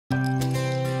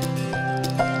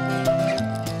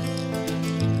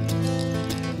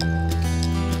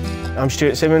I'm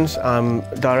Stuart Simmons. I'm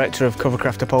Director of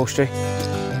Covercraft Upholstery.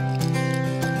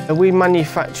 We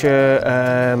manufacture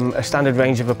a standard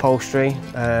range of upholstery,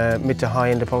 mid to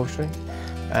high-end upholstery.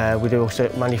 We do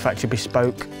also manufacture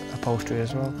bespoke upholstery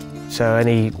as well. So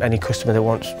any customer that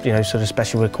wants, sort of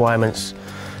special requirements,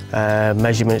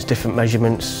 measurements, different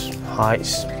measurements,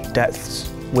 heights, depths,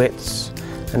 widths,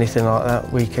 anything like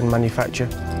that, we can manufacture.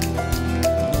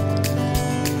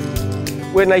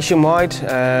 We're nationwide.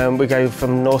 We go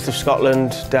from north of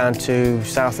Scotland down to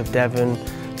south of Devon.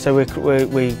 So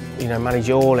we manage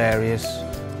all areas.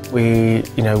 We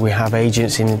have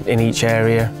agents in each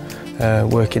area,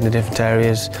 work in the different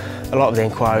areas. A lot of the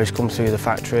inquiries come through the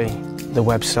factory, the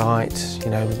website,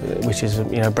 which is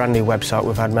a brand new website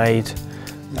we've had made,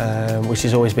 which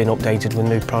has always been updated with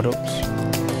new products.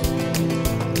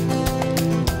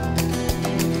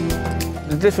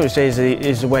 The difference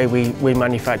is the way we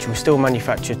manufacture. We still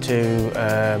manufacture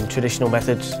to traditional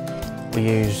methods. We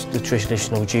use the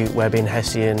traditional jute webbing,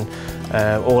 Hessian.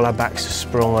 All our backs are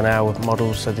sprung on our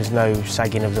models, so there's no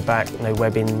sagging of the back, no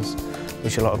webbings,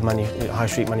 which a lot of high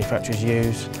street manufacturers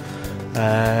use.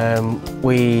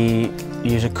 We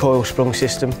use a coil sprung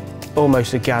system,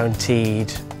 almost a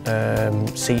guaranteed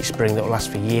seat spring that will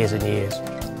last for years and years.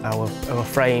 Our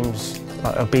frames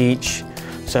are beech,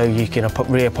 so you can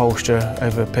reupholster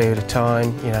over a period of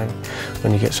time,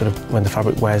 when you get when the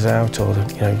fabric wears out or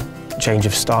change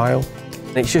of style.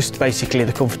 It's just basically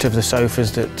the comfort of the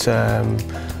sofas that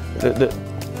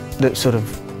sort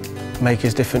of make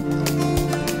us different.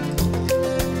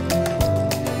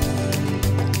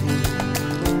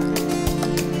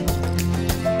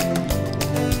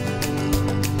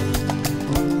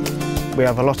 We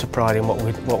have a lot of pride in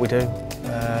what we do.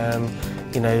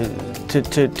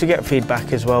 To get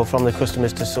feedback as well from the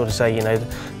customers to sort of say,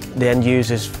 the end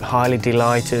user's highly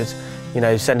delighted,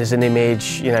 send us an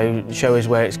image, show us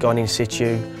where it's gone in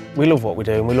situ. We love what we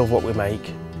do and we love what we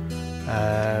make.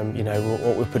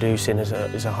 What we're producing is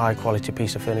a high quality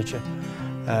piece of furniture,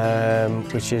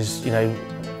 which is,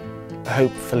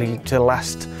 hopefully to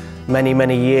last many,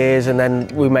 many years, and then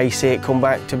we may see it come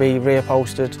back to be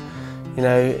reupholstered,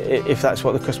 if that's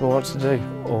what the customer wants to do,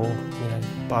 or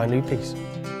buy a new piece.